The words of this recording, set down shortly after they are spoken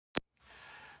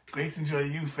Grace and joy to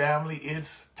you, family.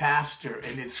 It's Pastor,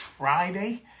 and it's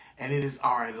Friday, and it is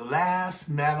our last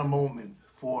manna moment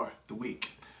for the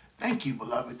week. Thank you,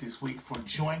 beloved, this week for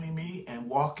joining me and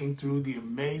walking through the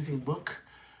amazing book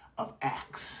of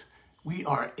Acts. We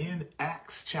are in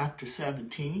Acts chapter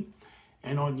 17,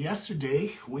 and on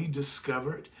yesterday, we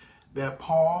discovered that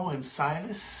Paul and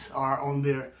Silas are on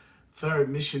their third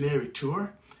missionary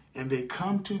tour, and they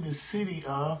come to the city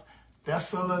of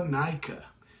Thessalonica.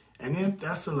 And in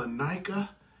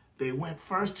Thessalonica, they went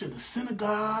first to the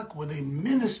synagogue where they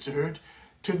ministered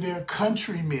to their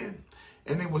countrymen.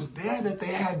 And it was there that they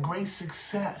had great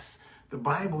success. The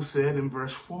Bible said in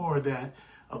verse 4 that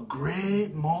a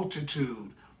great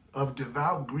multitude of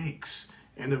devout Greeks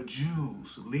and of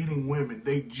Jews, leading women,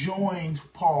 they joined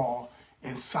Paul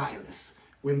and Silas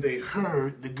when they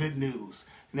heard the good news.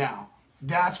 Now,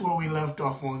 that's where we left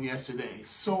off on yesterday.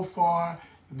 So far,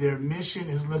 their mission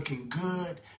is looking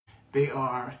good. They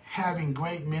are having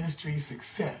great ministry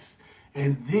success.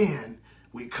 And then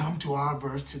we come to our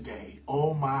verse today.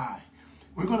 Oh my.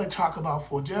 We're going to talk about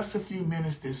for just a few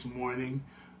minutes this morning,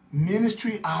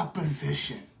 ministry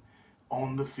opposition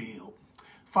on the field.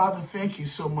 Father, thank you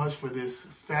so much for this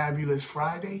fabulous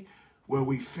Friday where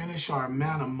we finish our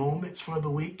manna moments for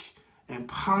the week and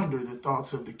ponder the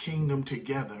thoughts of the kingdom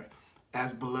together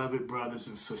as beloved brothers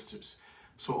and sisters.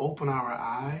 So open our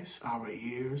eyes, our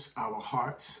ears, our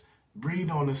hearts.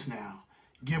 Breathe on us now.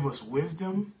 Give us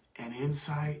wisdom and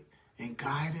insight and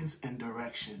guidance and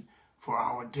direction for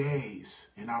our days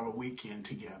and our weekend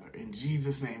together. In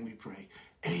Jesus' name we pray.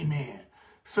 Amen.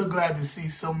 So glad to see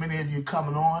so many of you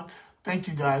coming on. Thank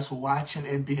you guys for watching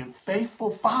and being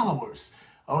faithful followers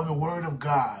of the Word of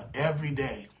God every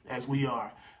day as we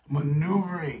are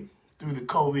maneuvering through the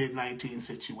COVID-19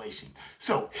 situation.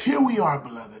 So here we are,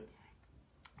 beloved.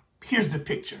 Here's the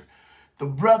picture. The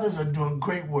brothers are doing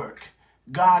great work.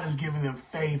 God is giving them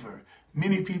favor.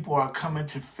 Many people are coming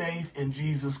to faith in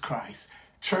Jesus Christ.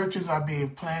 Churches are being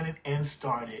planted and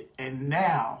started. And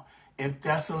now in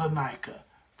Thessalonica,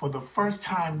 for the first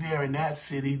time there in that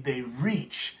city, they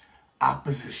reach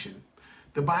opposition.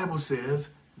 The Bible says,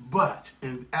 but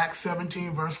in Acts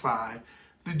 17 verse 5,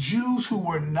 the Jews who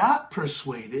were not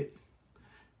persuaded,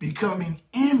 becoming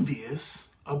envious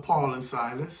of Paul and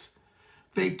Silas,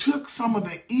 they took some of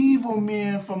the evil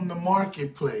men from the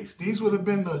marketplace. These would have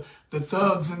been the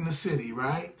thugs in the city,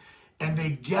 right? And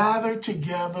they gathered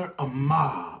together a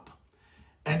mob.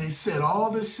 And they set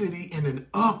all the city in an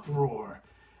uproar.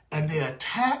 And they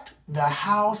attacked the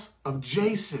house of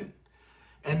Jason.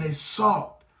 And they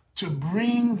sought to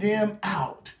bring them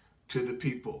out to the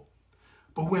people.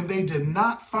 But when they did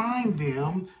not find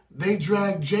them, they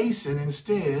dragged Jason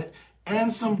instead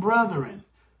and some brethren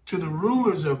to the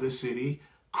rulers of the city,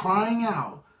 crying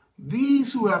out,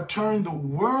 "These who have turned the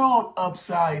world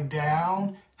upside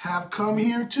down have come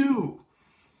here too.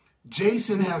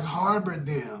 Jason has harbored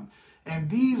them, and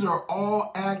these are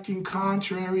all acting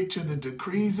contrary to the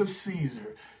decrees of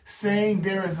Caesar, saying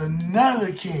there is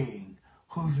another king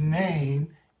whose name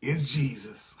is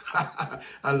Jesus."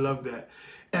 I love that.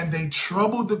 And they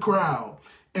troubled the crowd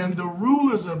and the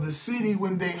rulers of the city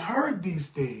when they heard these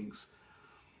things.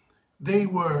 They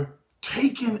were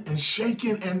taken and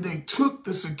shaken, and they took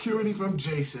the security from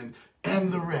Jason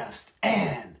and the rest,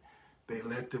 and they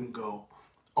let them go.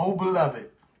 Oh, beloved,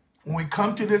 when we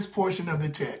come to this portion of the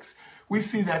text, we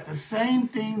see that the same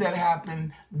thing that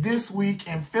happened this week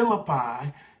in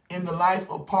Philippi in the life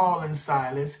of Paul and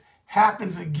Silas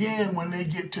happens again when they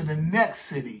get to the next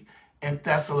city in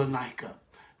Thessalonica.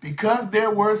 Because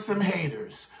there were some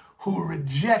haters who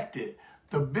rejected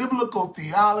the biblical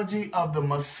theology of the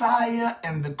Messiah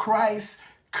and the Christ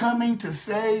coming to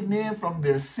save men from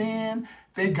their sin,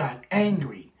 they got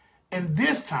angry. And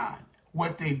this time,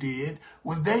 what they did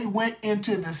was they went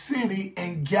into the city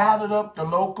and gathered up the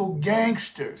local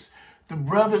gangsters, the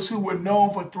brothers who were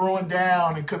known for throwing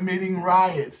down and committing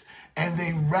riots, and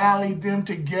they rallied them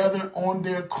together on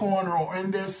their corner or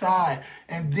in their side.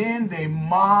 And then they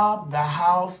mobbed the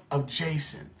house of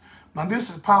Jason. Now, this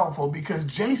is powerful because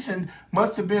Jason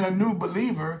must have been a new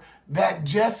believer that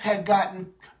just had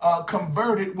gotten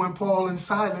converted when Paul and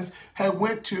Silas had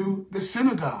went to the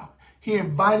synagogue. He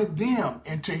invited them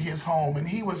into his home, and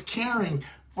he was caring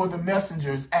for the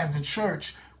messengers as the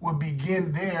church would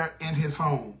begin there in his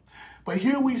home. But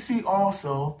here we see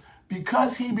also,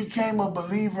 because he became a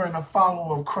believer and a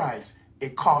follower of Christ,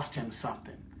 it cost him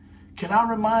something. Can I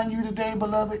remind you today,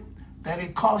 beloved, that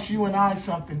it cost you and I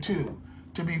something too,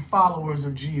 to be followers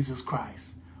of Jesus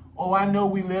Christ? Oh, I know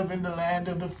we live in the land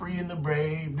of the free and the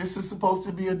brave. This is supposed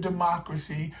to be a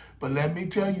democracy. But let me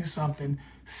tell you something.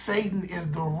 Satan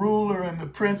is the ruler and the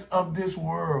prince of this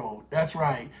world. That's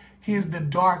right. He is the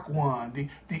dark one,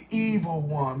 the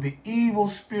evil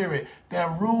spirit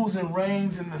that rules and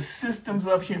reigns in the systems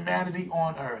of humanity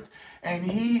on earth. And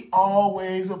he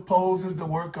always opposes the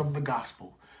work of the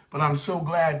gospel. But I'm so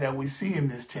glad that we see in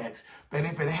this text that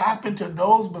if it happened to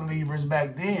those believers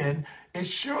back then, it's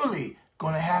surely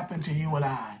going to happen to you and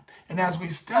I. And as we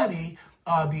study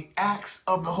the acts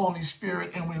of the Holy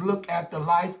Spirit and we look at the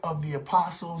life of the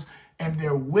apostles and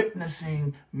their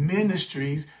witnessing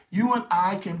ministries, you and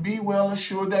I can be well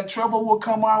assured that trouble will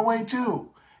come our way too.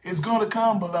 It's going to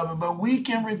come, beloved, but we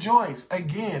can rejoice,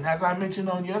 again, as I mentioned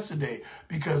on yesterday,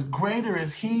 because greater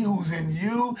is he who's in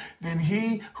you than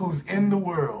he who's in the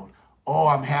world. Oh,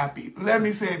 I'm happy. Let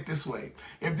me say it this way.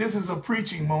 If this is a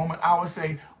preaching moment, I would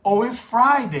say, oh, it's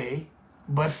Friday,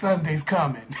 but Sunday's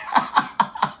coming.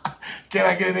 Can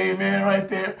I get an amen right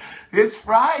there? It's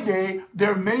Friday.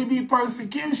 There may be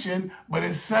persecution, but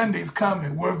it's Sunday's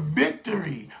coming, where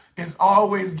victory is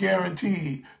always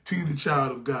guaranteed to the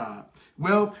child of God.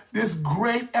 Well, this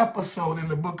great episode in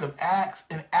the book of Acts,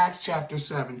 in Acts chapter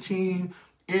 17,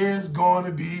 is going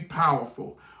to be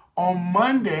powerful. On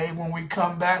Monday, when we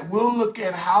come back, we'll look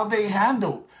at how they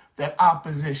handled that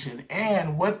opposition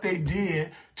and what they did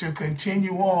to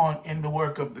continue on in the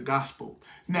work of the gospel.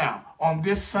 Now, on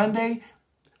this Sunday,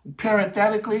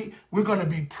 parenthetically, we're going to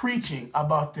be preaching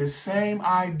about this same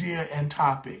idea and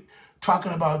topic,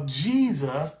 talking about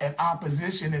Jesus and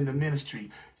opposition in the ministry.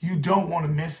 You don't want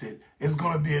to miss it. It's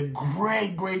going to be a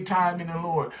great, great time in the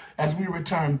Lord as we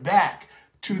return back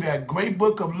to that great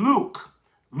book of Luke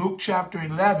chapter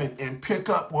 11, and pick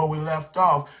up where we left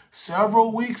off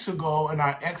several weeks ago in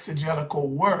our exegetical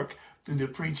work through the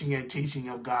preaching and teaching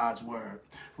of God's word.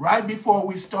 Right before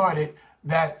we started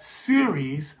that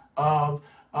series of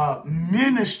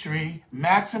ministry,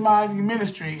 maximizing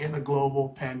ministry in the global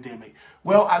pandemic.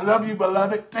 Well, I love you,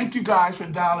 beloved. Thank you guys for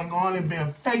dialing on and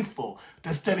being faithful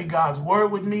to study God's word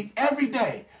with me every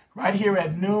day, right here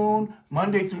at noon,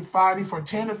 Monday through Friday, for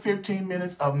 10 to 15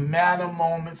 minutes of manna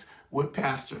moments with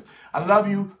Pastor. I love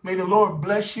you. May the Lord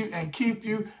bless you and keep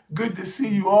you. Good to see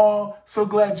you all. So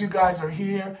glad you guys are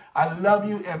here. I love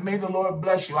you, and may the Lord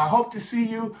bless you. I hope to see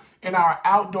you in our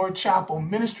outdoor chapel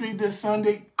ministry this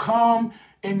Sunday. Come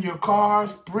in your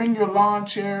cars, bring your lawn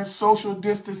chairs, social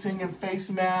distancing and face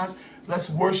masks. Let's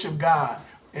worship God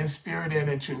in spirit and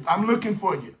in truth. I'm looking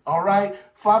for you, all right?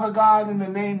 Father God, in the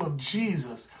name of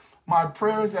Jesus, my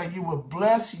prayer is that you will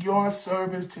bless your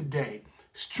servants today.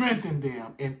 Strengthen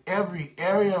them in every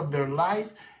area of their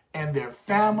life and their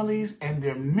families and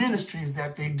their ministries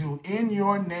that they do in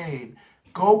your name.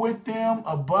 Go with them,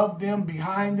 above them,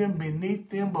 behind them, beneath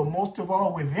them, but most of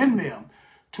all within them,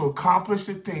 to accomplish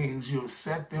the things you have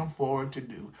set them forward to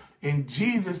do. In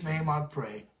Jesus' name I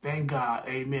pray. Thank God.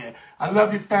 Amen. I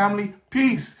love you, family.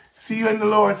 Peace. See you in the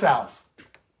Lord's house.